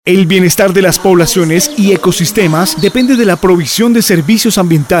El bienestar de las poblaciones y ecosistemas depende de la provisión de servicios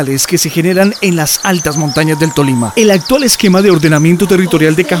ambientales que se generan en las altas montañas del Tolima. El actual esquema de ordenamiento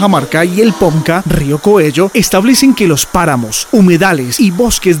territorial de Cajamarca y el POMCA, Río Coello, establecen que los páramos, humedales y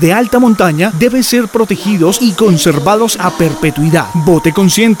bosques de alta montaña deben ser protegidos y conservados a perpetuidad. Vote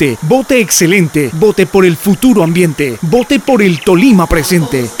consciente, vote excelente, vote por el futuro ambiente, vote por el Tolima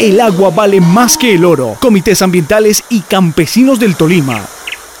presente. El agua vale más que el oro. Comités ambientales y campesinos del Tolima.